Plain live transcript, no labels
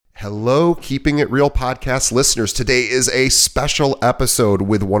Hello, Keeping It Real podcast listeners. Today is a special episode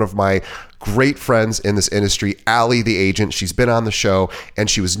with one of my great friends in this industry, Allie the agent. She's been on the show and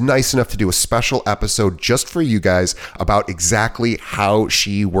she was nice enough to do a special episode just for you guys about exactly how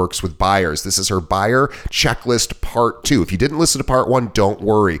she works with buyers. This is her buyer checklist part 2. If you didn't listen to part 1, don't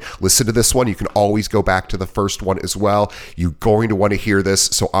worry. Listen to this one. You can always go back to the first one as well. You're going to want to hear this.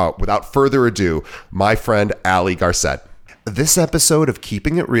 So without further ado, my friend, Allie Garced. This episode of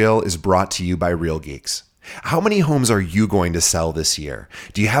Keeping It Real is brought to you by Real Geeks. How many homes are you going to sell this year?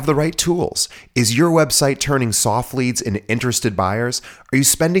 Do you have the right tools? Is your website turning soft leads into interested buyers? Are you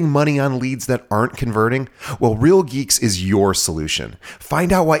spending money on leads that aren't converting? Well, Real Geeks is your solution.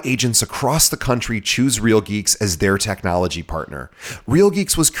 Find out why agents across the country choose Real Geeks as their technology partner. Real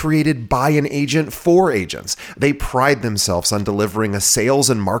Geeks was created by an agent for agents. They pride themselves on delivering a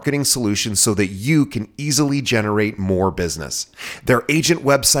sales and marketing solution so that you can easily generate more business. Their agent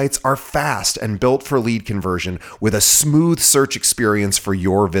websites are fast and built for lead conversion with a smooth search experience for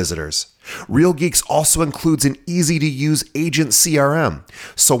your visitors. Real Geeks also includes an easy-to-use agent CRM.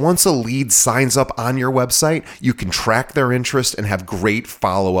 So once a lead signs up on your website, you can track their interest and have great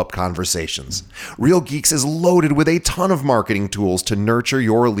follow-up conversations. Real Geeks is loaded with a ton of marketing tools to nurture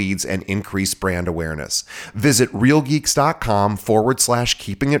your leads and increase brand awareness. Visit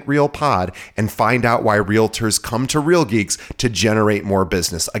realgeeks.com/keepingitrealpod and find out why realtors come to Real Geeks to generate more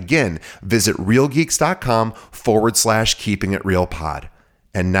business. Again, visit realgeeks.com/keepingitrealpod.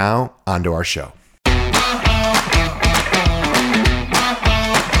 And now, on to our show.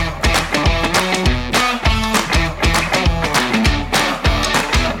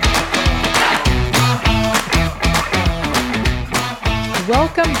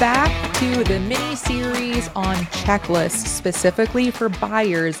 Welcome back to the mini-series on checklists, specifically for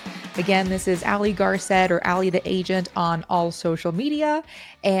buyers. Again, this is Allie Garced, or Allie the agent, on all social media,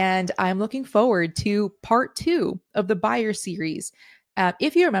 and I'm looking forward to part 2 of the buyer series.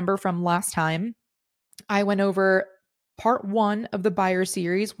 If you remember from last time, I went over part 1 of the buyer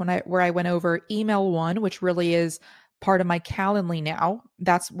series where I went over email 1, which really is part of my Calendly now.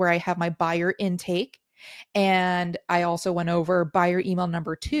 That's where I have my buyer intake. And I also went over buyer email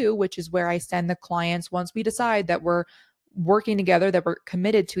number 2, which is where I send the clients, once we decide that we're working together, that we're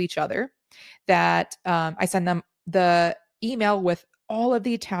committed to each other, that I send them the email with all of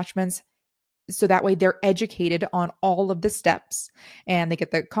the attachments. So that way they're educated on all of the steps and they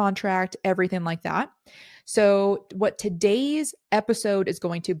get the contract, everything like that. So what today's episode is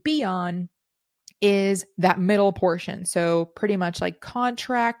going to be on is that middle portion. So pretty much like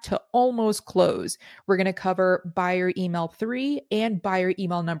contract to almost close. We're going to cover buyer email 3 and buyer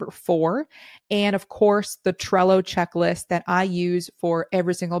email number 4. And of course, the Trello checklist that I use for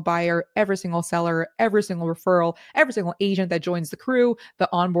every single buyer, every single seller, every single referral, every single agent that joins the crew, the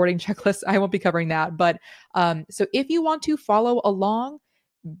onboarding checklist. I won't be covering that. But so if you want to follow along,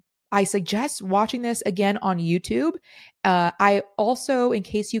 I suggest watching this again on YouTube. I also, in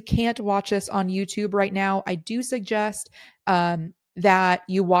case you can't watch this on YouTube right now, I do suggest that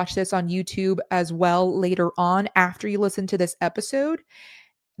you watch this on YouTube as well later on after you listen to this episode.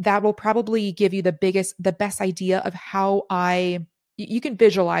 That will probably give you the best idea of how you can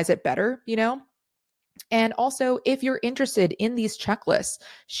visualize it better, you know? And also, if you're interested in these checklists,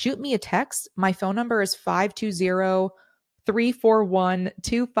 shoot me a text. My phone number is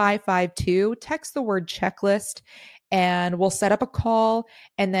 520-341-2552. Text the word checklist and we'll set up a call.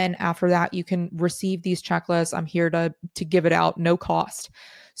 And then after that, you can receive these checklists. I'm here to give it out, no cost.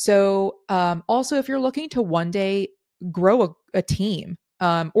 So also, if you're looking to one day grow a team,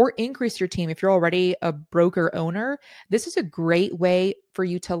 or increase your team, if you're already a broker owner, this is a great way for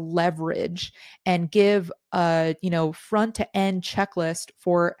you to leverage and give a front to end checklist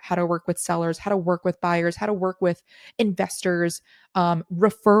for how to work with sellers, how to work with buyers, how to work with investors,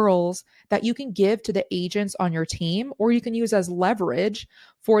 referrals that you can give to the agents on your team, or you can use as leverage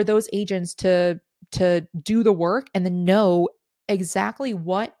for those agents to do the work and then know exactly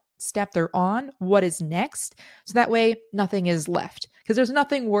what step they're on, what is next. So that way nothing is left. Because there's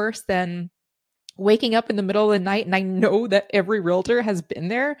nothing worse than waking up in the middle of the night, and I know that every realtor has been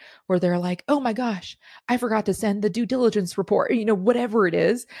there, where they're like, oh my gosh, I forgot to send the due diligence report, whatever it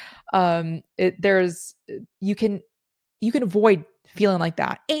is. You can avoid feeling like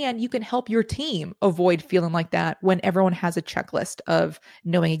that, and you can help your team avoid feeling like that when everyone has a checklist of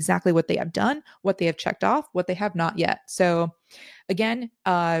knowing exactly what they have done, what they have checked off, what they have not yet. So again,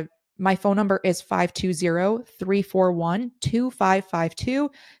 my phone number is 520-341-2552.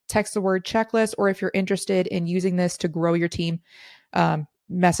 Text the word checklist, or if you're interested in using this to grow your team,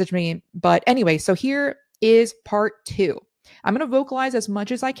 message me. But anyway, so here is part 2. I'm going to vocalize as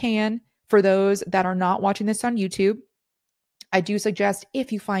much as I can for those that are not watching this on YouTube. I do suggest,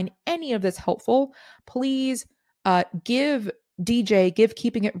 if you find any of this helpful, please give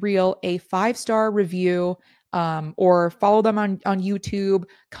Keeping It Real a 5-star review, or follow them on YouTube,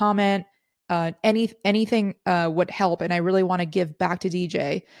 comment. Anything would help. And I really want to give back to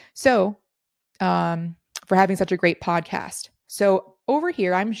DJ. So, for having such a great podcast. So over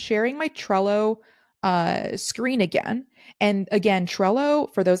here, I'm sharing my Trello screen again. And again,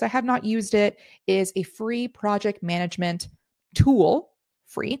 Trello, for those that have not used it, is a free project management tool,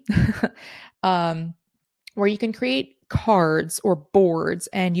 free, where you can create cards or boards,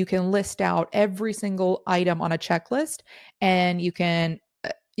 and you can list out every single item on a checklist, and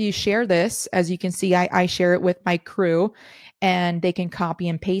you share this. As you can see, I share it with my crew, and they can copy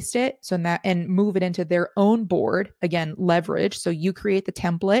and paste it and move it into their own board. Again, leverage. So you create the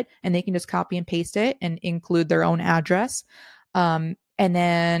template and they can just copy and paste it and include their own address. And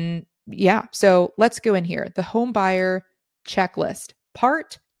then, yeah, so let's go in here. The home buyer checklist,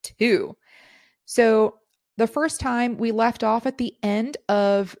 part 2. So the first time we left off at the end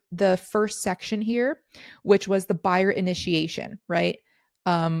of the first section here, which was the buyer initiation, right?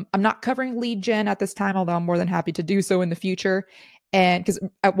 I'm not covering lead gen at this time, although I'm more than happy to do so in the future. And because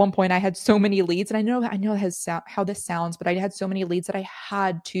at one point I had so many leads, and I know how this sounds, but I had so many leads that I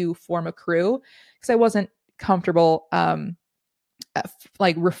had to form a crew because I wasn't comfortable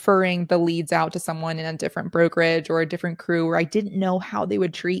like referring the leads out to someone in a different brokerage or a different crew, where I didn't know how they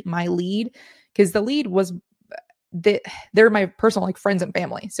would treat my lead, because the lead was they're my personal like friends and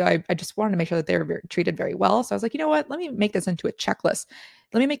family. So I just wanted to make sure that they were treated very well. So I was like, you know what? Let me make this into a checklist.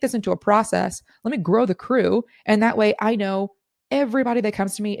 Let me make this into a process. Let me grow the crew. And that way I know everybody that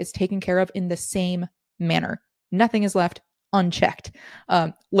comes to me is taken care of in the same manner. Nothing is left unchecked,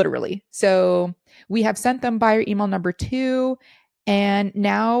 literally. So we have sent them buyer email number 2. And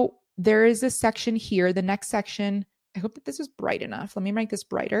now there is this section here. The next section, I hope that this is bright enough. Let me make this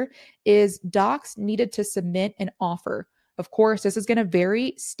brighter, is docs needed to submit an offer. Of course, this is going to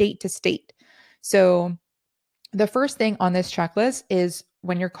vary state to state. So the first thing on this checklist is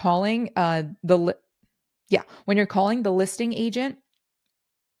when you're calling the listing agent,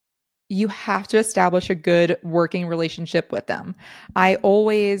 you have to establish a good working relationship with them. I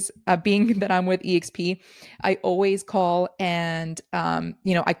always, being that I'm with EXP, I always call and,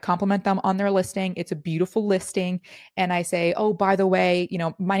 I compliment them on their listing. It's a beautiful listing. And I say, oh, by the way,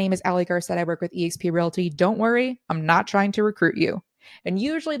 my name is Ali Garced. I work with EXP Realty. Don't worry. I'm not trying to recruit you. And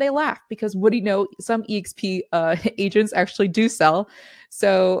usually they laugh because what do you know? Some EXP agents actually do sell.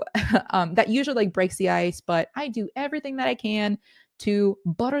 So that usually like breaks the ice, but I do everything that I can to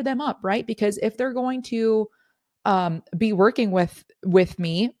butter them up, right? Because if they're going to be working with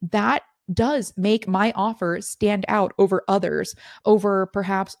me, that does make my offer stand out over others, over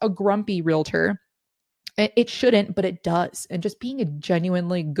perhaps a grumpy realtor. It shouldn't, but it does. And just being a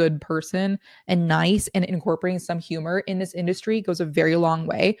genuinely good person and nice and incorporating some humor in this industry goes a very long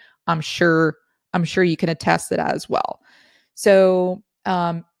way. I'm sure you can attest to that as well. So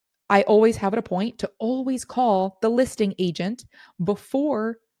I always have it a point to always call the listing agent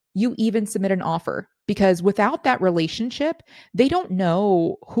before you even submit an offer, because without that relationship, they don't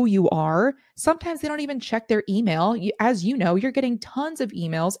know who you are. Sometimes they don't even check their email. As you know, you're getting tons of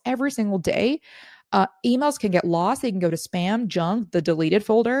emails every single day. Emails can get lost. They can go to spam, junk, the deleted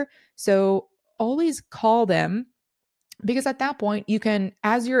folder. So always call them, because at that point you can,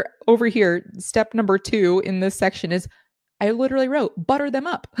 as you're over here, step number 2 in this section is, I literally wrote, butter them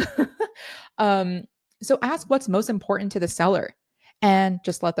up. So ask what's most important to the seller and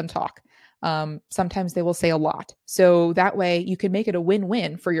just let them talk. Sometimes they will say a lot. So that way you can make it a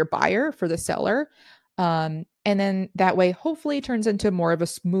win-win for your buyer, for the seller. And then that way, hopefully it turns into more of a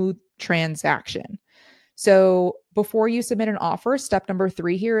smooth transaction. So before you submit an offer, step number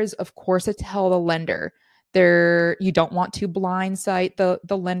 3 here is, of course, to tell the lender. You don't want to blindside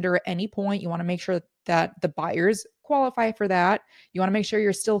the lender at any point. You want to make sure that the buyers qualify for that. You want to make sure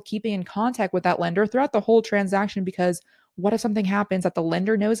you're still keeping in contact with that lender throughout the whole transaction, because what if something happens that the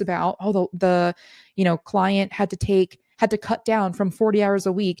lender knows about? Oh, the client had to cut down from 40 hours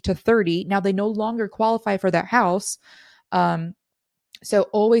a week to 30. Now they no longer qualify for that house. So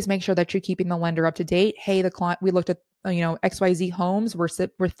always make sure that you're keeping the lender up to date. Hey, the client, we looked at XYZ homes. We're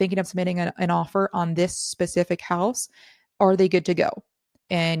thinking of submitting an offer on this specific house. Are they good to go?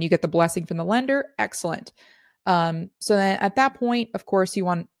 And you get the blessing from the lender. Excellent. So then at that point, of course, you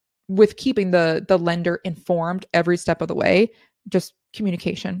want, with keeping the lender informed every step of the way, just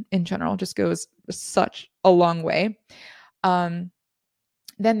communication in general just goes such a long way.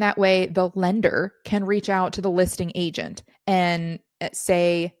 Then that way the lender can reach out to the listing agent and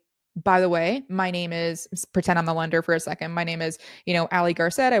say, by the way, my name is, pretend I'm the lender for a second. My name is, Ali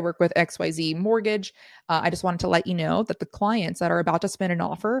Garced. I work with XYZ Mortgage. I just wanted to let you know that the clients that are about to submit an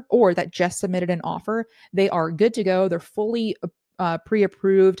offer or that just submitted an offer, they are good to go. They're fully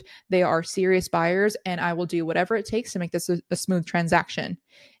pre-approved. They are serious buyers, and I will do whatever it takes to make this a smooth transaction.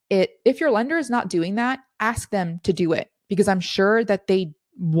 If your lender is not doing that, ask them to do it, because I'm sure that they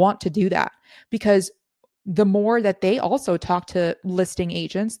want to do that, because the more that they also talk to listing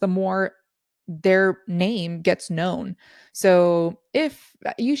agents, the more their name gets known. So if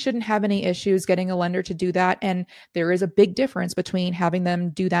you shouldn't have any issues getting a lender to do that, and there is a big difference between having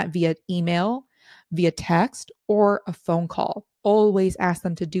them do that via email, via text, or a phone call. Always ask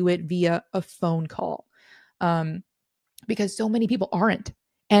them to do it via a phone call, because so many people aren't.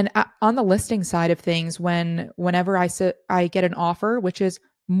 And on the listing side of things, whenever I get an offer, which is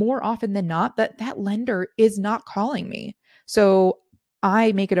more often than not, that lender is not calling me. So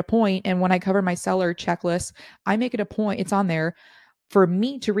I make it a point, and when I cover my seller checklist, I make it a point, it's on there, for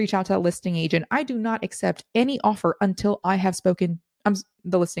me to reach out to a listing agent. I do not accept any offer until I have spoken. I'm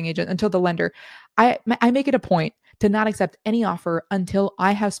the listing agent, until the lender. I make it a point to not accept any offer until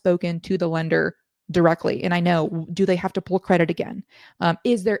I have spoken to the lender directly. And I know, do they have to pull credit again?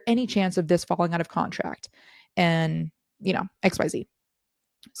 Is there any chance of this falling out of contract? And, XYZ.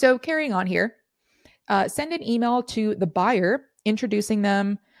 So carrying on here, send an email to the buyer introducing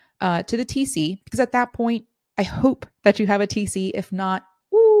them to the TC, because at that point, I hope that you have a TC. If not,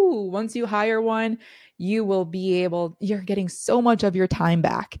 once you hire one, you're getting so much of your time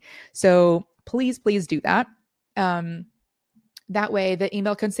back. So please do that. That way the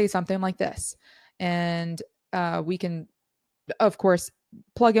email can say something like this, and we can, of course,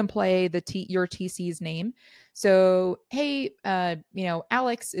 plug and play your TC's name. So, hey,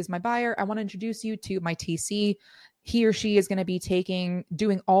 Alex is my buyer. I want to introduce you to my TC. He or she is going to be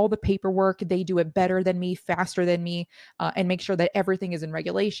doing all the paperwork. They do it better than me, faster than me, and make sure that everything is in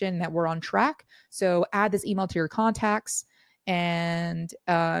regulation, that we're on track. So add this email to your contacts, and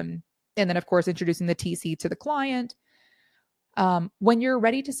then of course introducing the TC to the client. When you're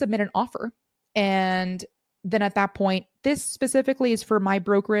ready to submit an offer, and then at that point, this specifically is for my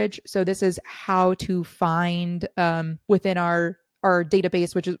brokerage. So this is how to find within our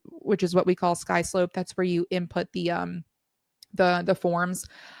database, which is what we call SkySlope. That's where you input the forms.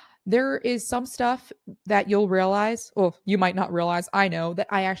 There is some stuff that you'll realize, well, you might not realize, I know, that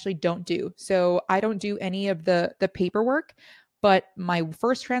I actually don't do. So I don't do any of the paperwork, but my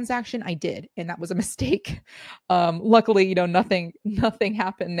first transaction I did, and that was a mistake. Luckily, nothing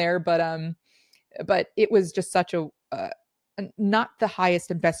happened there, but it was just such a not the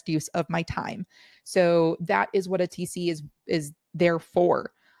highest and best use of my time. So that is what a TC is there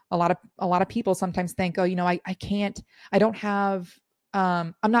for. A lot of people sometimes think, oh, I don't have,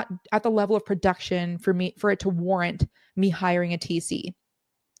 I'm not at the level of production for it to warrant me hiring a TC.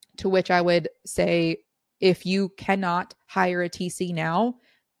 To which I would say, if you cannot hire a TC now,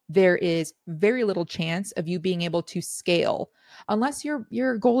 there is very little chance of you being able to scale, unless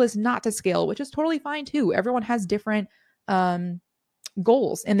your goal is not to scale, which is totally fine too. Everyone has different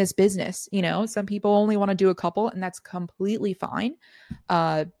goals in this business. Some people only want to do a couple, and that's completely fine.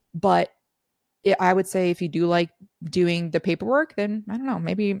 But I would say, if you do like doing the paperwork, then I don't know,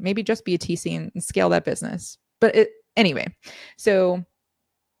 maybe just be a TC and scale that business. But anyway, so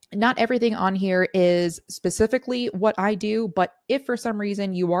not everything on here is specifically what I do, but if for some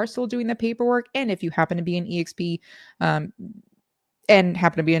reason you are still doing the paperwork, and if you happen to be in EXP and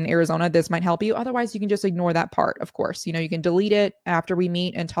happen to be in Arizona, this might help you. Otherwise, you can just ignore that part, of course. You can delete it after we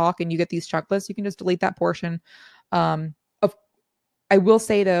meet and talk and you get these checklists. You can just delete that portion. I will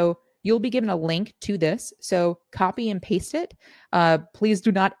say, though, you'll be given a link to this, so copy and paste it. Please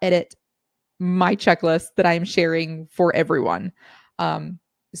do not edit my checklist that I'm sharing for everyone.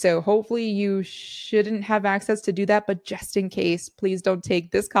 So hopefully you shouldn't have access to do that, but just in case, please don't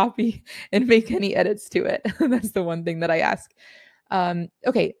take this copy and make any edits to it. That's the one thing that I ask.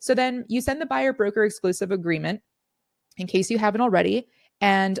 Okay, so then you send the buyer broker exclusive agreement, in case you haven't already.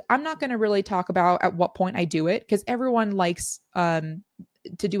 And I'm not going to really talk about at what point I do it, because everyone likes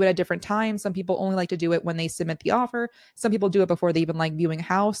to do it at different times. Some people only like to do it when they submit the offer. Some people do it before they even like viewing a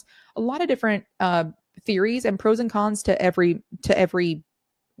house. A lot of different theories and pros and cons to every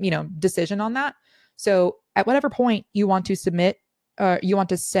decision on that. So at whatever point you want to submit, you want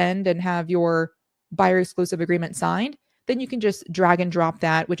to send and have your buyer exclusive agreement signed, then you can just drag and drop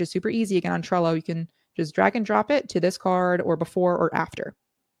that, which is super easy. Again, on Trello, you can just drag and drop it to this card, or before or after.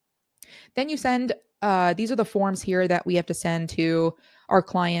 Then you send, these are the forms here that we have to send to our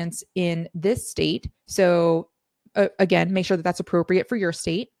clients in this state. So again, make sure that that's appropriate for your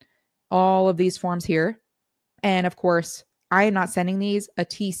state. All of these forms here. And of course, I am not sending these, a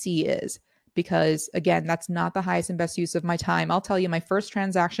TC is, because again, that's not the highest and best use of my time. I'll tell you, my first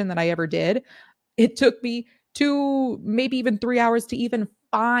transaction that I ever did, it took me 2, maybe even 3 hours to even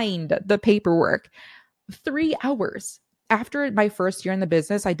find the paperwork. 3 hours. After my first year in the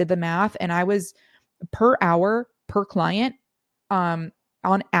business, I did the math and I was per hour per client.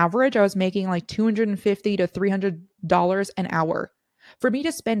 On average, I was making like $250 to $300 an hour. For me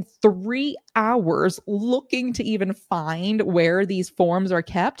to spend 3 hours looking to even find where these forms are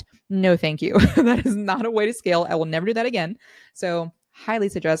kept, no, thank you. That is not a way to scale. I will never do that again. So, highly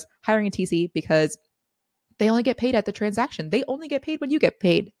suggest hiring a TC because they only get paid at the transaction. They only get paid when you get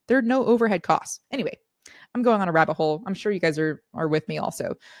paid. There are no overhead costs. Anyway, I'm going on a rabbit hole. I'm sure you guys are with me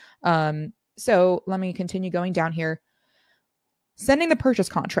also. So let me continue going down here. Sending the purchase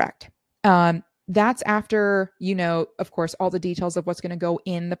contract. That's after, of course, all the details of what's going to go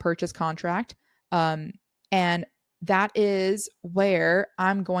in the purchase contract. And that is where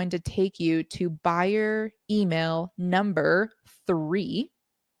I'm going to take you to buyer email number 3,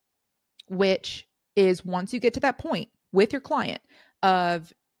 which is once you get to that point with your client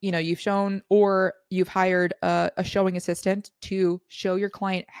of, you've shown or you've hired a showing assistant to show your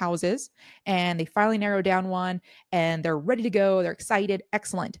client houses and they finally narrow down one and they're ready to go. They're excited.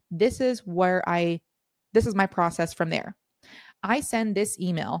 Excellent. This is my process from there. I send this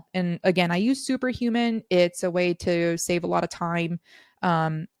email. And again, I use Superhuman. It's a way to save a lot of time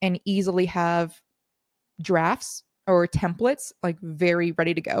and easily have drafts or templates like very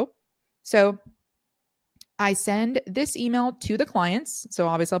ready to go. So I send this email to the clients. So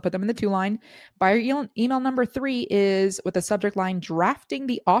obviously I'll put them in the 2-line. Buyer email number 3 is with the subject line, drafting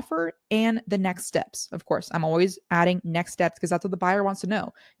the offer and the next steps. Of course, I'm always adding next steps because that's what the buyer wants to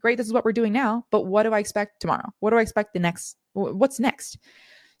know. Great, this is what we're doing now, but what do I expect tomorrow? What do I expect what's next?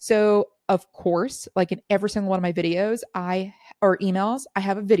 So of course, like in every single one of my videos or emails, I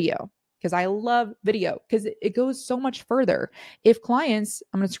have a video. Because I love video because it goes so much further. If clients,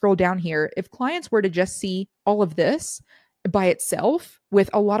 I'm going to scroll down here. If clients were to just see all of this by itself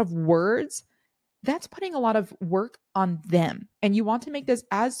with a lot of words, that's putting a lot of work on them. And you want to make this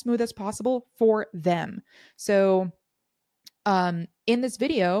as smooth as possible for them. So in this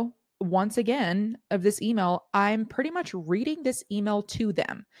video, once again, of this email, I'm pretty much reading this email to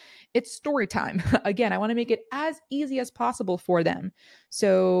them. It's story time. Again, I want to make it as easy as possible for them.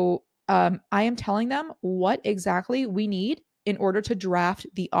 So I am telling them what exactly we need in order to draft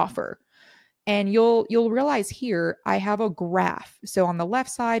the offer. And you'll realize here I have a graph. So on the left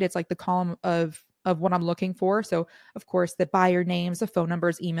side, it's like the column of what I'm looking for. So of course, the buyer names, the phone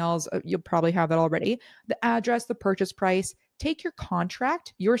numbers, emails, you'll probably have that already. The address, the purchase price. Take your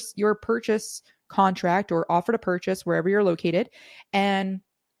contract, your purchase contract or offer to purchase wherever you're located, and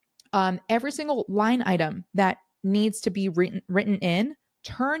every single line item that needs to be written in.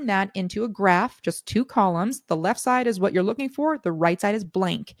 Turn that into a graph, just 2 columns. The left side is what you're looking for. The right side is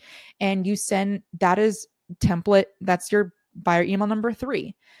blank. And you send, that is template. That's your buyer email number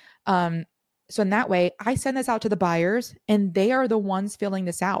 3. So in that way, I send this out to the buyers and they are the ones filling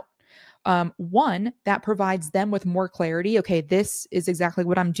this out. One, that provides them with more clarity. Okay, this is exactly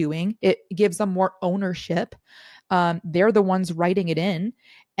what I'm doing. It gives them more ownership. They're the ones writing it in.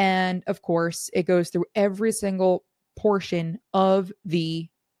 And of course, it goes through every single portion of the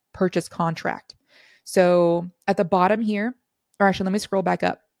purchase contract. So at the bottom here, or actually, let me scroll back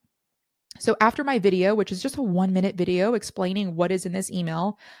up. So after my video, which is just a 1-minute video explaining what is in this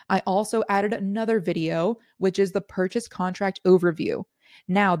email, I also added another video, which is the purchase contract overview.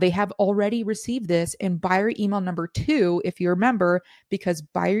 Now they have already received this in buyer email number 2, if you remember, because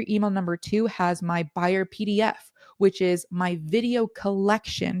buyer email number 2 has my buyer PDF, which is my video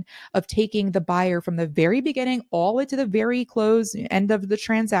collection of taking the buyer from the very beginning all the way to the very close end of the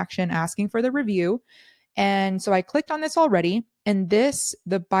transaction, asking for the review. And so I clicked on this already. And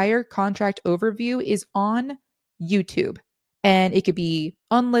the buyer contract overview is on YouTube. And it could be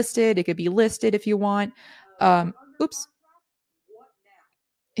unlisted. It could be listed if you want. Oops.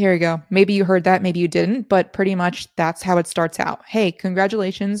 Here you go. Maybe you heard that, maybe you didn't, but pretty much that's how it starts out. Hey,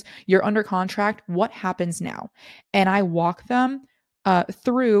 congratulations, you're under contract. What happens now? And I walk them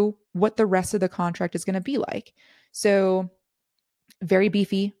through what the rest of the contract is going to be like. So very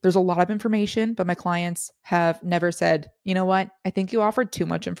beefy. There's a lot of information, but my clients have never said, you know what? I think you offered too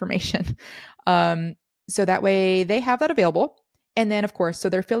much information. So that way they have that available. And then of course, so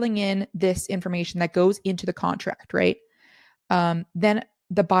they're filling in this information that goes into the contract, right? Then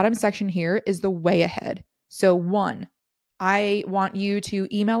the bottom section here is the way ahead. So 1, I want you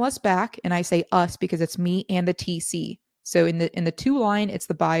to email us back, and I say us because it's me and the TC. So in the to line, it's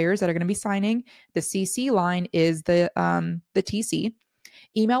the buyers that are going to be signing. The CC line is the TC.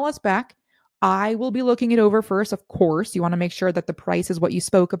 Email us back. I will be looking it over first. Of course, you want to make sure that the price is what you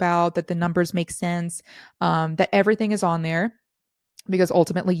spoke about, that the numbers make sense, that everything is on there, because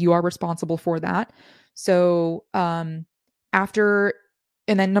ultimately you are responsible for that. So after,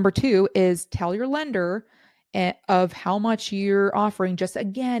 and then number two is tell your lender of how much you're offering, just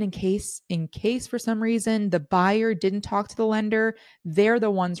again in case for some reason the buyer didn't talk to the lender, they're the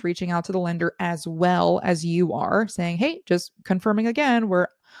ones reaching out to the lender as well as you are, saying, hey, just confirming again,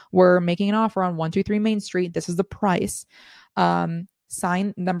 we're making an offer on 123 Main Street, this is the price.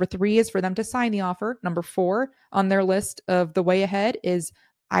 Sign. Number three is for them to sign the offer. Number four on their list of the way ahead is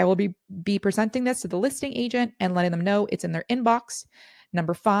I will be presenting this to the listing agent and letting them know it's in their inbox.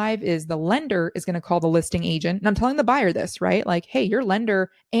 Number five is the lender is going to call the listing agent. And I'm telling the buyer this, right? Like, hey, your lender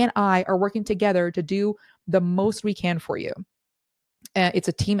and I are working together to do the most we can for you. It's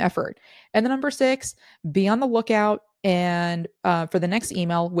a team effort. And then number six, be on the lookout and for the next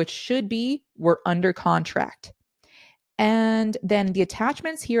email, which should be we're under contract. And then the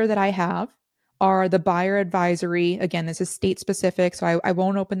attachments here that I have are the buyer advisory. Again, this is state specific, so I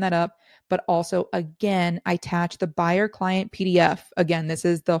won't open that up. But also, again, I attach the buyer client PDF. Again, this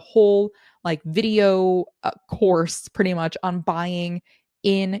is the whole like video course pretty much on buying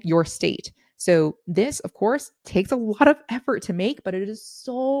in your state. So this, of course, takes a lot of effort to make, but it is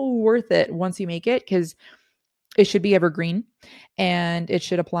so worth it once you make it, because it should be evergreen and it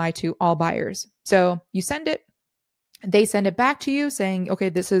should apply to all buyers. So you send it. They send it back to you saying, okay,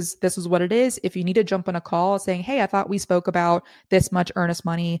 this is what it is. If you need to jump on a call saying, hey, I thought we spoke about this much earnest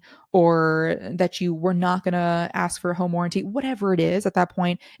money, or that you were not going to ask for a home warranty, whatever it is at that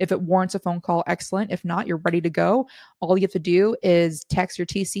point, if it warrants a phone call, excellent. If not, you're ready to go. All you have to do is text your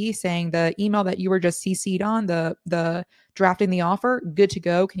TC saying the email that you were just CC'd on, the drafting the offer, good to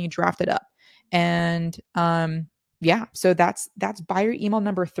go. Can you draft it up? And yeah, so that's buyer email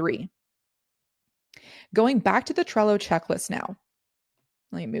number 3. Going back to the Trello checklist now.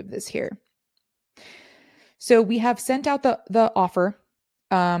 Let me move this here. So we have sent out the offer.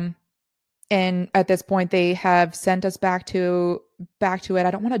 And at this point, they have sent us back to it.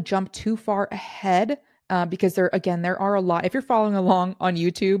 I don't want to jump too far ahead because there are a lot. If you're following along on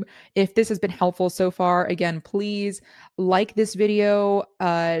YouTube, if this has been helpful so far, again, please like this video,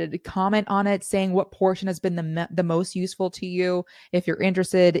 comment on it saying what portion has been the most useful to you. If you're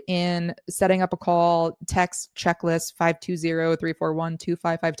interested in setting up a call, text checklist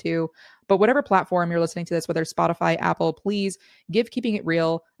 520-341-2552. But whatever platform you're listening to this, whether Spotify, Apple, please give Keeping It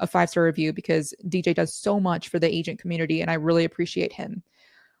Real a 5-star review, because DJ does so much for the agent community and I really appreciate him.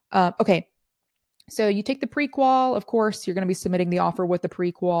 Okay. So you take the pre-qual. Of course, you're going to be submitting the offer with the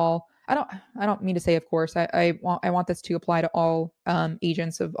pre-qual. I don't mean to say, of course, I want this to apply to all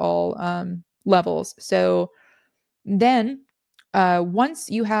agents of all levels. So then once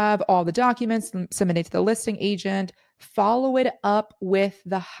you have all the documents submitted to the listing agent, follow it up with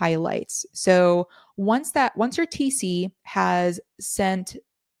the highlights. So once your TC has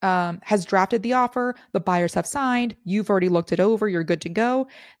drafted the offer, the buyers have signed, you've already looked it over, you're good to go.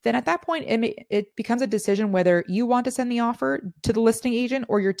 Then at that point, it becomes a decision whether you want to send the offer to the listing agent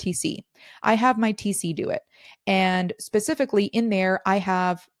or your TC. I have my TC do it. And specifically in there, I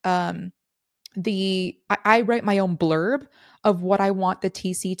have I write my own blurb of what I want the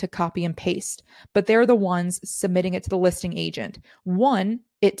TC to copy and paste, but they're the ones submitting it to the listing agent. One,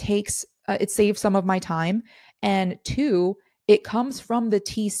 it saves some of my time. And two, it comes from the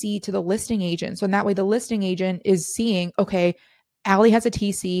TC to the listing agent. So in that way, the listing agent is seeing, okay, Allie has a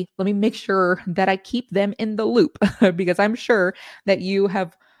TC. Let me make sure that I keep them in the loop because I'm sure that you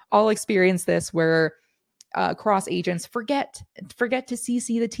have all experienced this where cross agents forget to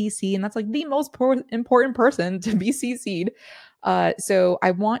CC the TC, and that's like the most important person to be CC'd. So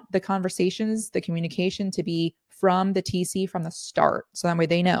I want the conversations, the communication to be from the TC from the start, so that way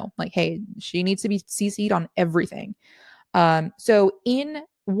they know, like, hey, she needs to be CC'd on everything. So in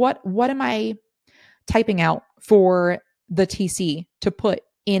what am I typing out for the TC to put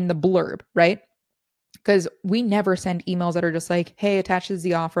in the blurb, right? Because we never send emails that are just like, hey, attaches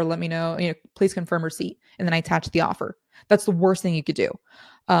the offer, let me know, please confirm receipt, and then I attach the offer. That's the worst thing you could do.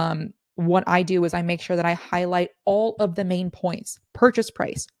 What I do is I make sure that I highlight all of the main points: purchase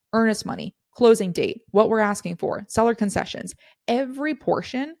price, earnest money, closing date, what we're asking for, seller concessions, every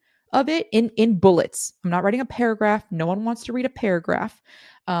portion of it in bullets. I'm not writing a paragraph. No one wants to read a paragraph.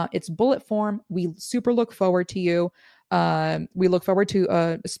 It's bullet form. We super look forward to you. We look forward to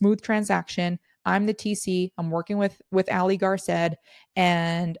a smooth transaction. I'm the TC. I'm working with Ali Garced.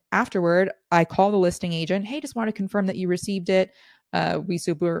 And afterward, I call the listing agent. Hey, just want to confirm that you received it. We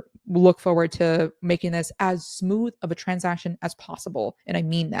super look forward to making this as smooth of a transaction as possible. And I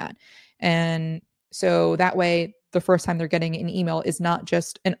mean that. And so that way, the first time they're getting an email is not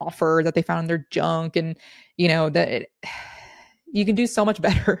just an offer that they found in their junk, and you can do so much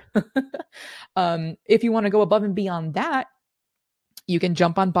better. If you want to go above and beyond that, you can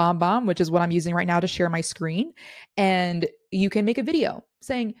jump on BombBomb, which is what I'm using right now to share my screen, and you can make a video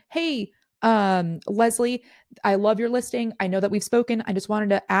saying, hey, Leslie, I love your listing. I know that we've spoken. I just wanted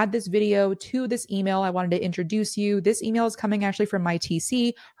to add this video to this email. I wanted to introduce you. This email is coming actually from my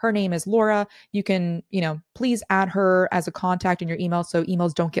TC. Her name is Laura. You can, please add her as a contact in your email so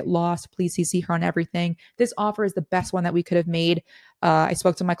emails don't get lost. Please CC her on everything. This offer is the best one that we could have made. I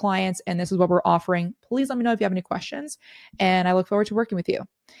spoke to my clients and this is what we're offering. Please let me know if you have any questions. And I look forward to working with you.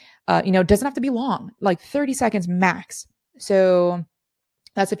 It doesn't have to be long, like 30 seconds max. So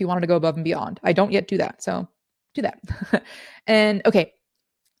that's if you wanted to go above and beyond. I don't yet do that. So do that. And okay,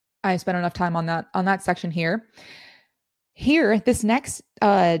 I spent enough time on that section here. Here, this next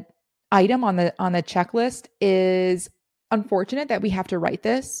item on the checklist is unfortunate that we have to write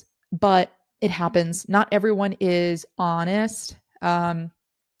this, but it happens. Not everyone is honest.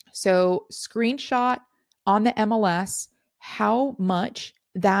 So screenshot on the MLS how much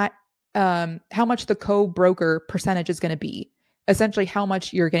the co-broker percentage is going to be. Essentially how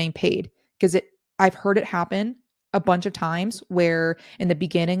much you're getting paid. Because I've heard it happen a bunch of times where in the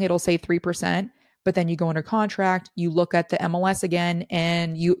beginning it'll say 3%, but then you go under contract, you look at the MLS again,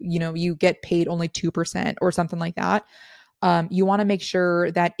 and you get paid only 2% or something like that. You want to make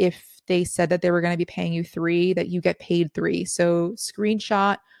sure that if they said that they were going to be paying you 3%, that you get paid 3%. So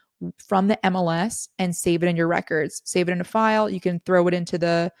screenshot from the MLS and save it in your records. Save it in a file. You can throw it into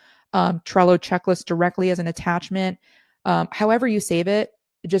the Trello checklist directly as an attachment. However you save it,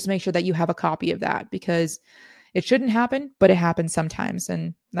 just make sure that you have a copy of that, because it shouldn't happen, but it happens sometimes,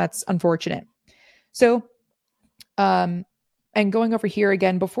 and that's unfortunate. So, and going over here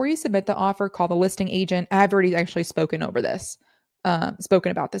again, before you submit the offer, call the listing agent. I've already actually spoken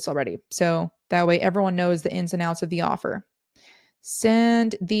about this already. So that way everyone knows the ins and outs of the offer.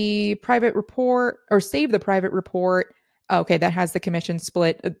 Send the private report or save the private report. Okay, that has the commission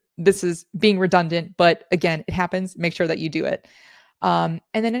split. This is being redundant, but again, it happens. Make sure that you do it. And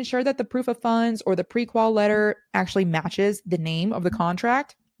then ensure that the proof of funds or the pre-qual letter actually matches the name of the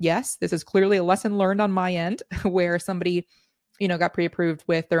contract. Yes, this is clearly a lesson learned on my end where somebody, got pre-approved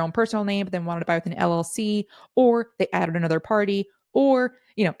with their own personal name, but then wanted to buy with an LLC, or they added another party, or,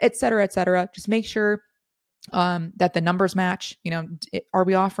 et cetera, et cetera. Just make sure that the numbers match. Are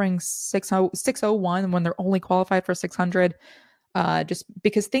we offering 601 when they're only qualified for 600? Just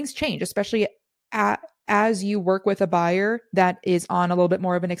because things change, especially as you work with a buyer that is on a little bit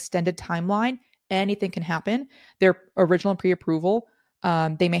more of an extended timeline. Anything can happen. Their original pre-approval,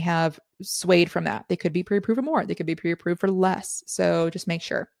 they may have swayed from that. They could be pre-approved for more. They could be pre-approved for less. So just make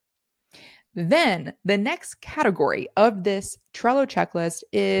sure. Then the next category of this Trello checklist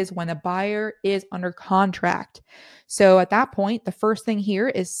is when the buyer is under contract. So at that point, the first thing here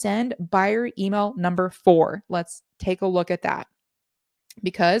is send buyer email number 4. Let's take a look at that.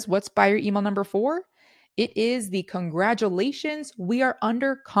 Because what's buyer email number 4? It is the congratulations, we are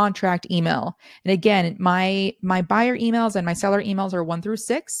under contract email. And again, my buyer emails and my seller emails are 1 through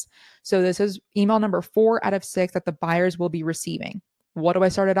 6. So this is email number 4 out of 6 that the buyers will be receiving. What do I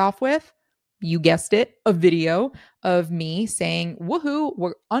start it off with? You guessed it, a video of me saying, woohoo,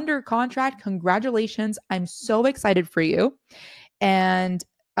 we're under contract. Congratulations. I'm so excited for you. And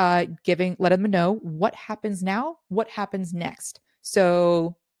letting them know what happens now, what happens next.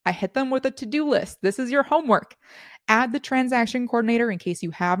 So I hit them with a to-do list. This is your homework. Add the transaction coordinator in case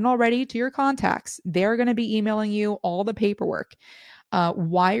you haven't already to your contacts. They're going to be emailing you all the paperwork.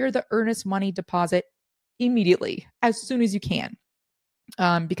 Wire the earnest money deposit immediately, as soon as you can.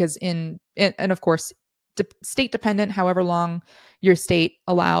 Because and of course, state dependent, however long your state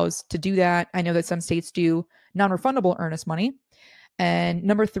allows to do that. I know that some states do non-refundable earnest money. And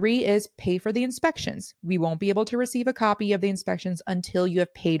number 3 is pay for the inspections. We won't be able to receive a copy of the inspections until you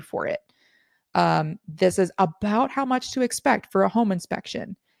have paid for it. This is about how much to expect for a home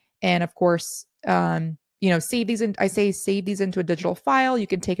inspection. And of course, save these into a digital file. You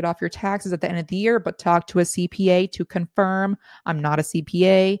can take it off your taxes at the end of the year, but talk to a CPA to confirm. I'm not a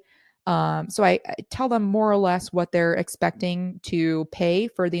CPA. So I tell them more or less what they're expecting to pay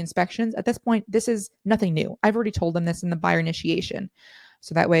for the inspections. At this point, this is nothing new. I've already told them this in the buyer initiation.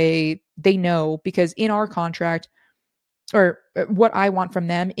 So that way they know, because in our contract, or what I want from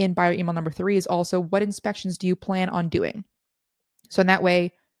them in buyer email number 3 is also, what inspections do you plan on doing? So in that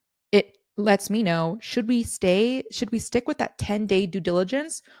way, it lets me know, should we stick with that 10-day due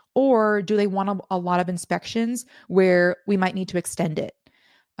diligence, or do they want a lot of inspections where we might need to extend it?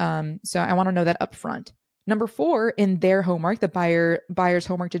 So I want to know that upfront. Number 4 in their homework, the buyer's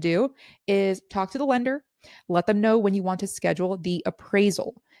homework to do, is talk to the lender, let them know when you want to schedule the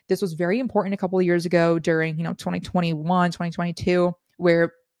appraisal. This was very important a couple of years ago during 2021, 2022,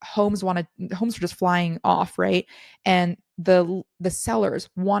 where homes were just flying off, right? And the sellers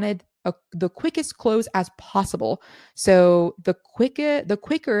wanted the quickest close as possible. So the quicker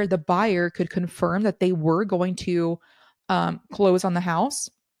the buyer could confirm that they were going to close on the house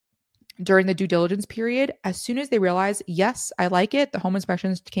during the due diligence period, as soon as they realize, yes, I like it, the home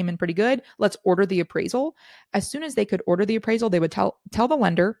inspections came in pretty good, let's order the appraisal. As soon as they could order the appraisal, they would tell the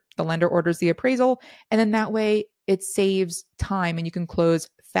lender orders the appraisal, and then that way it saves time and you can close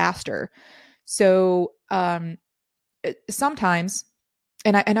faster. So sometimes,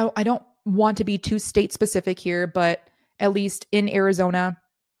 and I know I don't want to be too state specific here, but at least in Arizona,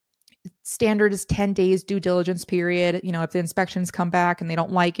 standard is 10 days due diligence period. If the inspections come back and they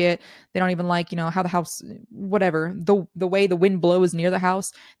don't like it, they don't even like, how the house, whatever, the way the wind blows near the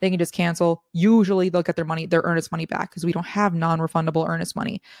house, they can just cancel. Usually they'll get their earnest money back, because we don't have non-refundable earnest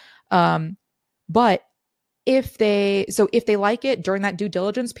money. But if they like it during that due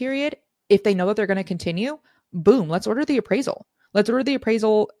diligence period, if they know that they're going to continue, boom, let's order the appraisal. Let's order the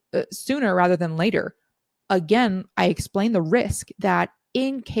appraisal sooner rather than later. Again, I explained the risk that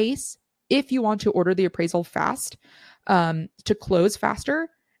in case, if you want to order the appraisal fast, to close faster,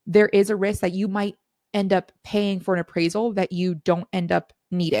 there is a risk that you might end up paying for an appraisal that you don't end up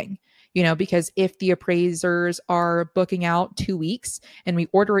needing, because if the appraisers are booking out 2 weeks and we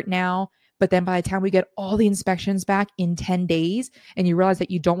order it now, but then by the time we get all the inspections back in 10 days and you realize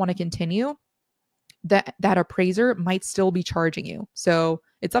that you don't want to continue, that appraiser might still be charging you. So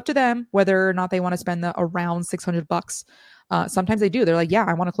it's up to them whether or not they want to spend the around $600. Sometimes they do. They're like, yeah,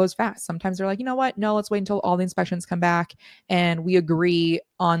 I want to close fast. Sometimes they're like, you know what? No, let's wait until all the inspections come back and we agree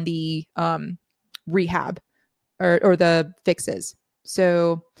on the rehab or the fixes.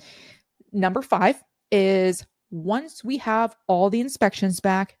 So number 5 is, once we have all the inspections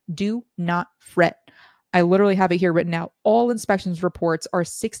back, do not fret. I literally have it here written out. All inspections reports are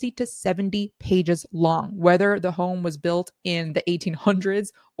 60 to 70 pages long. Whether the home was built in the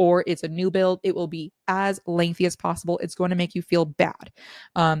 1800s or it's a new build, it will be as lengthy as possible. It's going to make you feel bad.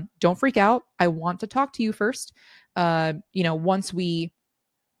 Don't freak out. I want to talk to you first. Once we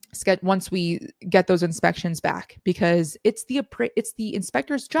get those inspections back, because it's the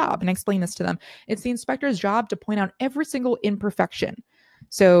inspector's job, and I explain this to them. It's the inspector's job to point out every single imperfection.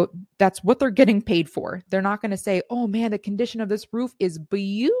 So that's what they're getting paid for. They're not going to say, oh man, the condition of this roof is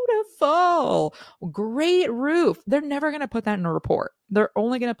beautiful, great roof. They're never going to put that in a report. They're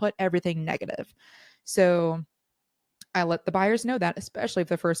only going to put everything negative. So I let the buyers know that, especially if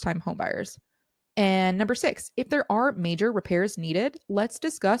they're first-time home buyers. And number 6, if there are major repairs needed, let's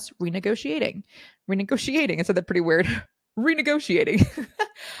discuss renegotiating. I said that pretty weird. Renegotiating.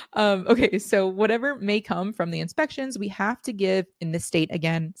 Okay, so whatever may come from the inspections, we have to give, in this state,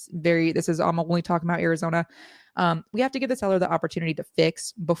 again, I'm only talking about Arizona. We have to give the seller the opportunity to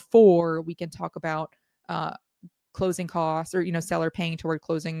fix before we can talk about closing costs, or seller paying toward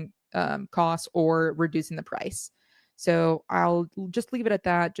closing costs or reducing the price. So I'll just leave it at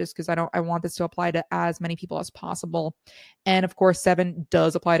that, just because I want this to apply to as many people as possible. And of course, 7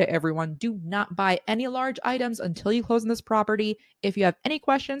 does apply to everyone. Do not buy any large items until you close on this property. If you have any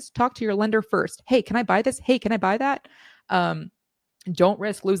questions, talk to your lender first. Hey, can I buy this? Hey, can I buy that? Don't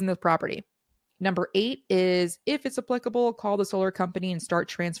risk losing this property. Number 8 is, if it's applicable, call the solar company and start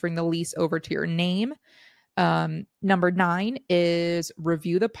transferring the lease over to your name. Number 9 is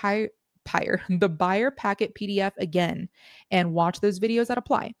review the buyer packet PDF again and watch those videos that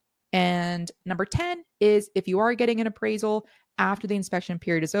apply. And number 10 is, if you are getting an appraisal after the inspection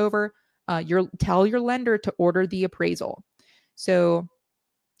period is over, tell your lender to order the appraisal. So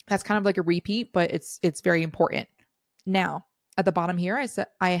that's kind of like a repeat, but it's very important. Now, at the bottom here,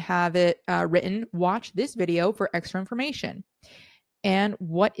 I have it written, watch this video for extra information. And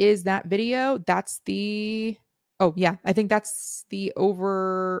what is that video? Oh yeah, I think that's the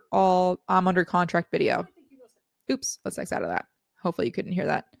overall I'm under contract video. Oops, let's X out of that. Hopefully you couldn't hear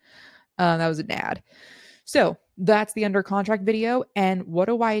that. That was an ad. So that's the under contract video. And what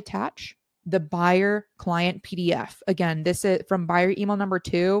do I attach? The buyer client PDF. Again, this is from buyer email number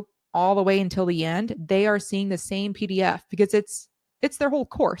 2 all the way until the end. They are seeing the same PDF because it's their whole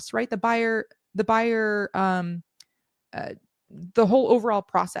course, right? The buyer the whole overall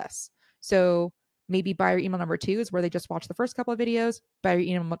process. So maybe buyer email number 2 is where they just watch the first couple of videos. Buyer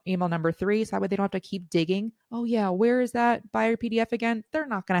email number 3, so that way they don't have to keep digging. Oh yeah, where is that buyer PDF again? They're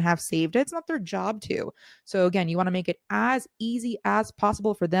not going to have saved it. It's not their job to. So again, you want to make it as easy as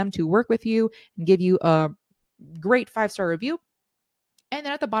possible for them to work with you and give you a great 5-star review. And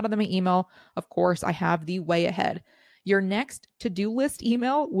then at the bottom of my email, of course, I have the way ahead. Your next to-do list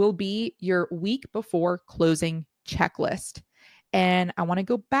email will be your week before closing checklist. And I want to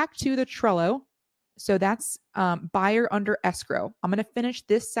go back to the Trello. So that's buyer under escrow. I'm going to finish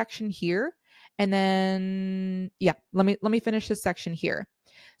this section here. And then, yeah, let me finish this section here.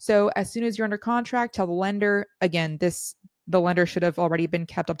 So as soon as you're under contract, tell the lender, again, the lender should have already been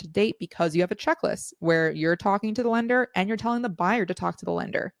kept up to date because you have a checklist where you're talking to the lender and you're telling the buyer to talk to the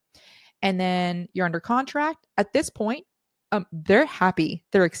lender. And then you're under contract. At this point, they're happy.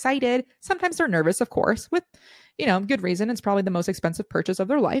 They're excited. Sometimes they're nervous, of course, with, good reason. It's probably the most expensive purchase of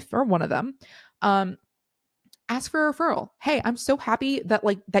their life, or one of them. Ask for a referral. Hey, I'm so happy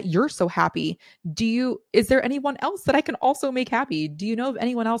that you're so happy. Is there anyone else that I can also make happy? Do you know of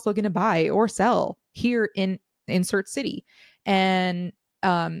anyone else looking to buy or sell here in insert city? And,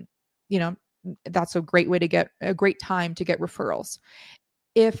 that's a great way to get a great time to get referrals.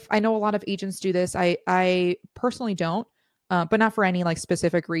 If I know a lot of agents do this, I personally don't, but not for any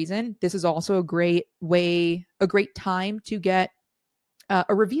specific reason. This is also a great time to get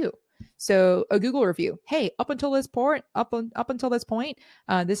a review. So a Google review. Hey, up until this point,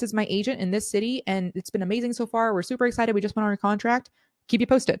 this is my agent in this city, and it's been amazing so far. We're super excited. We just went on our contract. Keep you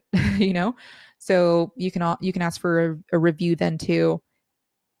posted. So you can ask for a review then too,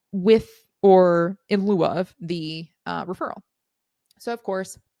 with or in lieu of the referral. So of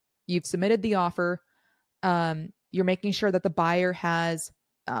course, you've submitted the offer. You're making sure that the buyer has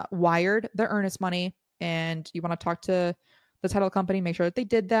wired their earnest money, and you want to talk to the title company, make sure that they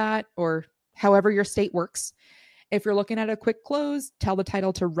did that, or however your state works. If you're looking at a quick close, tell the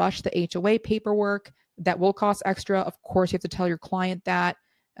title to rush the HOA paperwork. That will cost extra. Of course, you have to tell your client that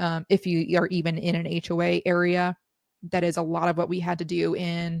if you are even in an HOA area. That is a lot of what we had to do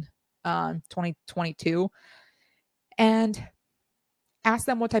in 2022. And ask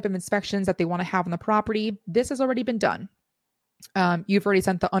them what type of inspections that they want to have on the property. This has already been done. You've already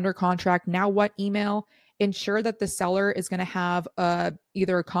sent the under contract. Now what email? Ensure that the seller is going to have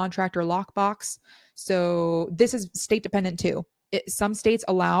either a contract or lockbox. So this is state dependent too. Some states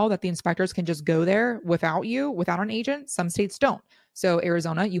allow that the inspectors can just go there without an agent. Some states don't. So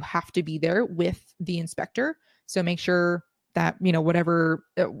Arizona, you have to be there with the inspector. So make sure that,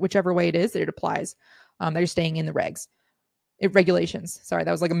 whichever way it is that it applies, that you're staying in the regulations. Sorry,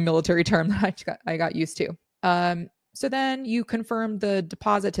 that was like a military term that I got used to. So then you confirm the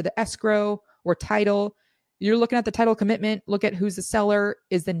deposit to the escrow or title. You're looking at the title commitment. Look at who's the seller.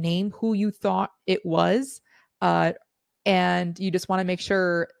 Is the name who you thought it was? And you just want to make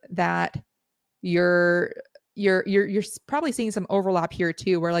sure that you're probably seeing some overlap here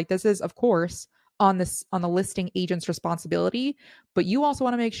too, where this is of course on the listing agent's responsibility, but you also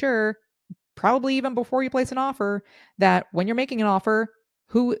want to make sure, probably even before you place an offer, that when you're making an offer,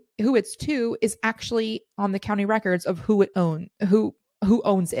 who it's to is actually on the county records of who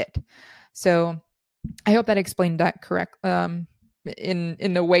owns it. So I hope that explained that correct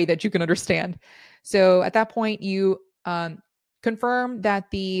in a way that you can understand. So at that point, you confirm that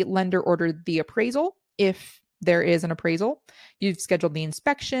the lender ordered the appraisal. If there is an appraisal, you've scheduled the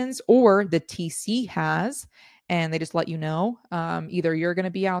inspections, or the TC has, and they just let you know. Either you're going to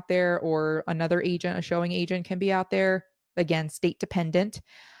be out there or another agent, a showing agent, can be out there. Again, state dependent.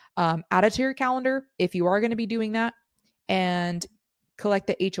 Add it to your calendar if you are going to be doing that, and collect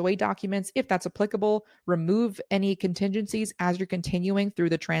the HOA documents if that's applicable. Remove any contingencies as you're continuing through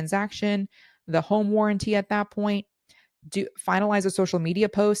the transaction, the home warranty at that point. Finalize a social media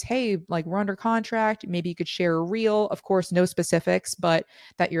post. Hey, we're under contract. Maybe you could share a reel. Of course, no specifics, but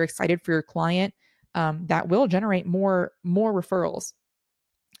that you're excited for your client. That will generate more referrals.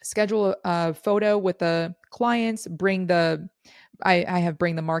 Schedule a photo with the clients. Bring the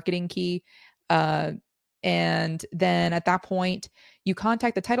marketing key. And then at that point, you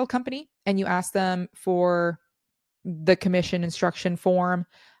contact the title company and you ask them for the commission instruction form,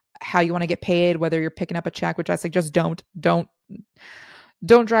 how you want to get paid, whether you're picking up a check, which I suggest don't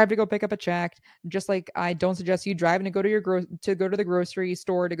drive to go pick up a check. Just like I don't suggest you driving to go to the grocery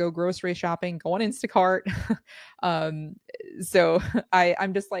store to go grocery shopping, go on Instacart. So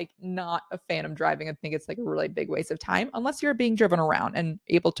I'm just not a fan of driving. I think it's a really big waste of time unless you're being driven around and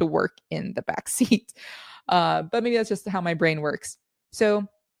able to work in the back seat. But maybe that's just how my brain works. So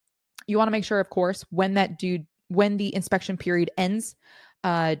you want to make sure, of course, when that due when the inspection period ends.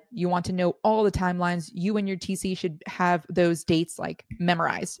 You want to know all the timelines. You and your TC should have those dates like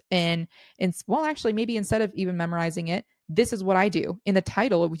memorized. And well, actually, maybe instead of even memorizing it, this is what I do in the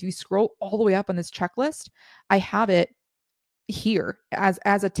title. If you scroll all the way up on this checklist, I have it here as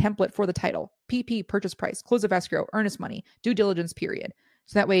a template for the title: PP, purchase price, close of escrow, earnest money, due diligence period.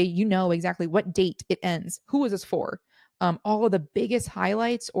 So that way you know exactly what date it ends, who is this for, all of the biggest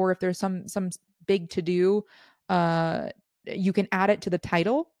highlights, or if there's some big to do, you can add it to the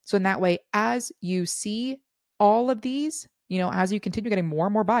title. So in that way, as you see all of these, as you continue getting more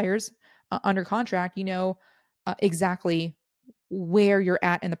and more buyers under contract, exactly where you're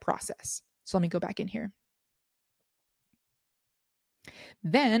at in the process. So let me go back in here.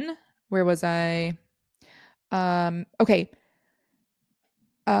 Then, where was I? Okay.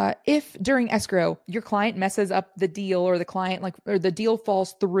 If during escrow your client messes up the deal, or the deal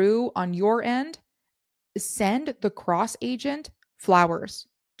falls through on your end, send the cross agent flowers,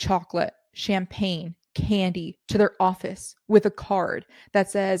 chocolate, champagne, candy to their office with a card that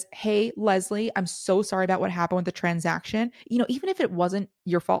says, "Hey, Leslie, I'm so sorry about what happened with the transaction." Even if it wasn't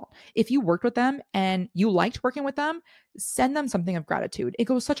your fault, if you worked with them and you liked working with them, send them something of gratitude. It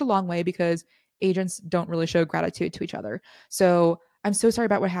goes such a long way because agents don't really show gratitude to each other. So I'm so sorry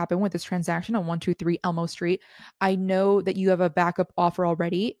about what happened with this transaction on 123 Elmo Street. I know that you have a backup offer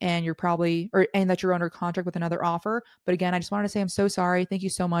already, and and that you're under contract with another offer. But again, I just wanted to say I'm so sorry. Thank you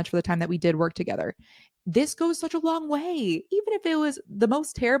so much for the time that we did work together. This goes such a long way. Even if it was the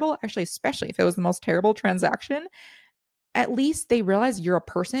most terrible, actually, especially if it was the most terrible transaction, at least they realize you're a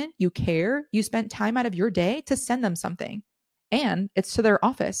person, you care, you spent time out of your day to send them something. And it's to their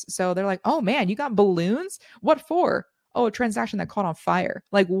office. So they're like, "Oh man, you got balloons? What for?" "Oh, a transaction that caught on fire."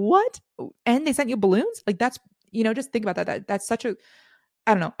 Like, what? And they sent you balloons? Like, that's, just think about that. That's such a,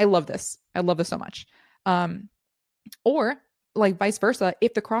 I don't know. I love this. I love this so much. Or like vice versa,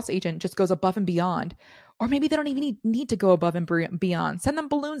 if the cross agent just goes above and beyond, or maybe they don't even need to go above and beyond, send them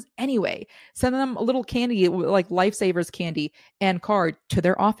balloons anyway. Send them a little candy, like Lifesavers candy and card, to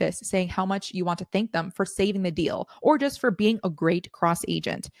their office saying how much you want to thank them for saving the deal, or just for being a great cross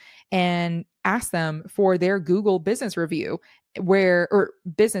agent. And ask them for their Google business review or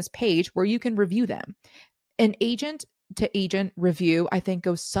business page where you can review them. An agent to agent review, I think,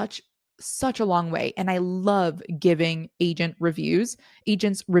 goes such a long way. And I love giving agents reviews.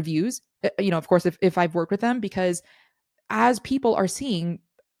 Of course, if I've worked with them, because as people are Googling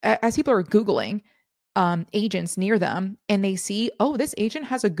agents near them, and they see, oh, this agent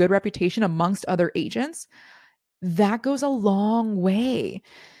has a good reputation amongst other agents, that goes a long way.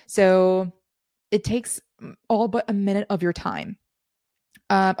 So it takes all but a minute of your time.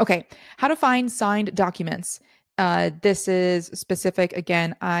 Okay, how to find signed documents. This is specific.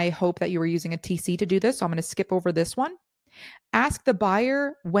 Again, I hope that you were using a TC to do this, so I'm going to skip over this one. Ask the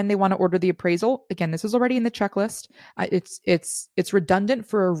buyer when they want to order the appraisal. Again, this is already in the checklist. It's redundant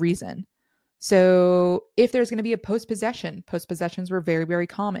for a reason. So if there's going to be a post-possessions were very, very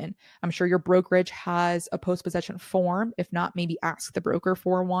common. I'm sure your brokerage has a post-possession form. If not, maybe ask the broker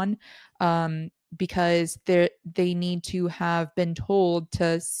for one, because they need to have been told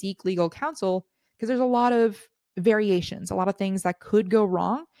to seek legal counsel, because there's a lot of variations, a lot of things that could go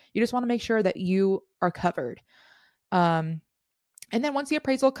wrong. You just want to make sure that you are covered. And then once the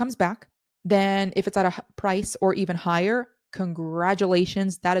appraisal comes back, then if it's at a price or even higher,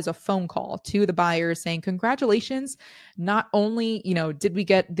 congratulations. That is a phone call to the buyer saying, congratulations. Not only, did we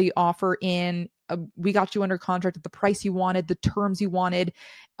get the offer in, we got you under contract at the price you wanted, the terms you wanted,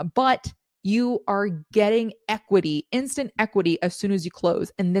 but you are getting equity, instant equity, as soon as you close.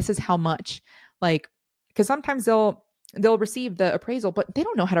 And this is how much. Like, because sometimes they'll receive the appraisal, but they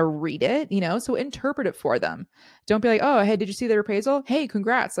don't know how to read it, so interpret it for them. Don't be like, "Oh, hey, did you see their appraisal? Hey,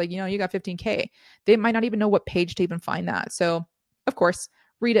 congrats. Like, you got 15K. They might not even know what page to even find that. So of course,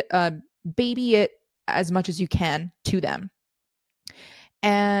 read it, baby it as much as you can to them.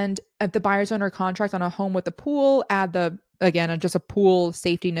 And if the buyer's under contract on a home with a pool, add just a pool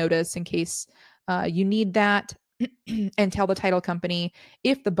safety notice in case you need that. And tell the title company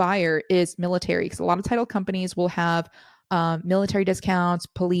if the buyer is military, because a lot of title companies will have military discounts,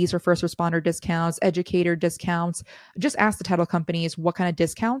 police or first responder discounts, educator discounts. Just ask the title companies what kind of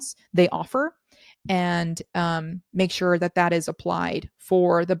discounts they offer, and make sure that is applied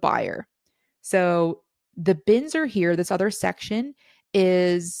for the buyer. So the bins are here. This other section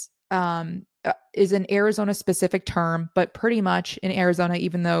is an Arizona specific term, but pretty much in Arizona,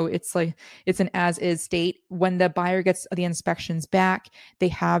 even though it's an as is state, when the buyer gets the inspections back, they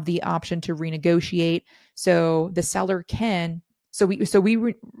have the option to renegotiate. So the seller can So we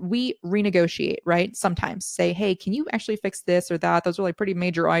renegotiate, right? Sometimes say, hey, can you actually fix this or that? Those are like pretty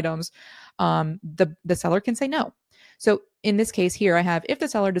major items. The seller can say no. So in this case here, I have if the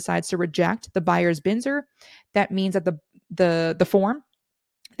seller decides to reject the buyer's BINSR, that means that the form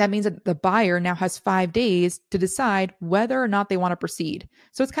that means that the buyer now has 5 days to decide whether or not they want to proceed.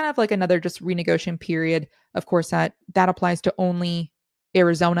 So it's kind of like another just renegotiation period. Of course, that applies to only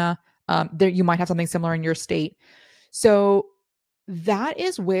Arizona. There you might have something similar in your state. So that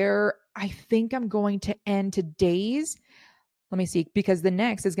is where I think I'm going to end today's. Let me see, because the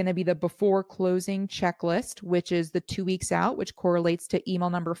next is going to be the before closing checklist, which is the 2 weeks out, which correlates to email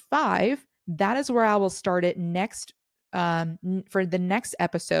number 5. That is where I will start it next for the next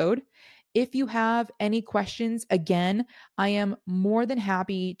episode. If you have any questions, again, I am more than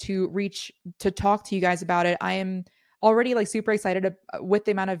happy to talk to you guys about it. I am already like super excited with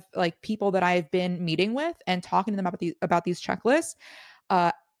the amount of like people that I've been meeting with and talking to them about these checklists.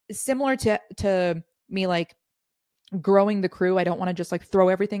 Uh, Similar to me like growing the crew. I don't want to just like throw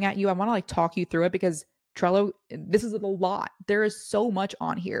everything at you. I want to like talk you through it because Trello, this is a lot. There is so much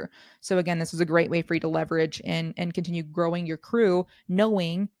on here. So again, this is a great way for you to leverage and continue growing your crew,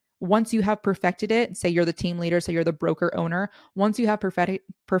 knowing once you have perfected it, say you're the team leader, say you're the broker owner, once you have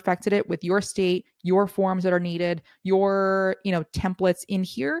perfected it with your state, your forms that are needed, your, templates in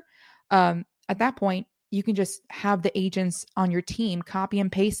here, at that point, you can just have the agents on your team copy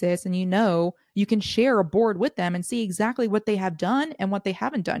and paste this, and you can share a board with them and see exactly what they have done and what they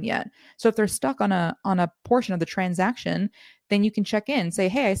haven't done yet. So if they're stuck on a portion of the transaction, then you can check in, say,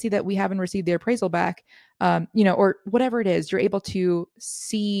 hey, I see that we haven't received the appraisal back, or whatever it is. You're able to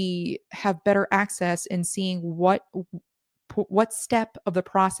have better access in seeing what step of the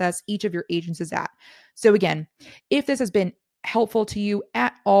process each of your agents is at. So again, if this has been helpful to you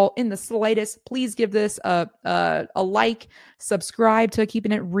at all in the slightest, please give this a like, subscribe to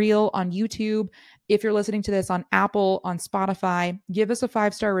Keeping It Real on YouTube. If you're listening to this on Apple, on Spotify, give us a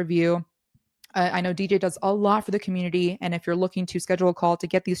 5-star review. I know DJ does a lot for the community. And if you're looking to schedule a call to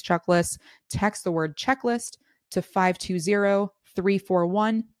get these checklists, text the word checklist to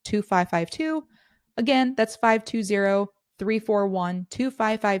 520-341-2552. Again, that's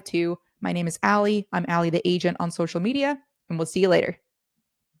 520-341-2552. My name is Allie. I'm Allie the Agent on social media, and we'll see you later.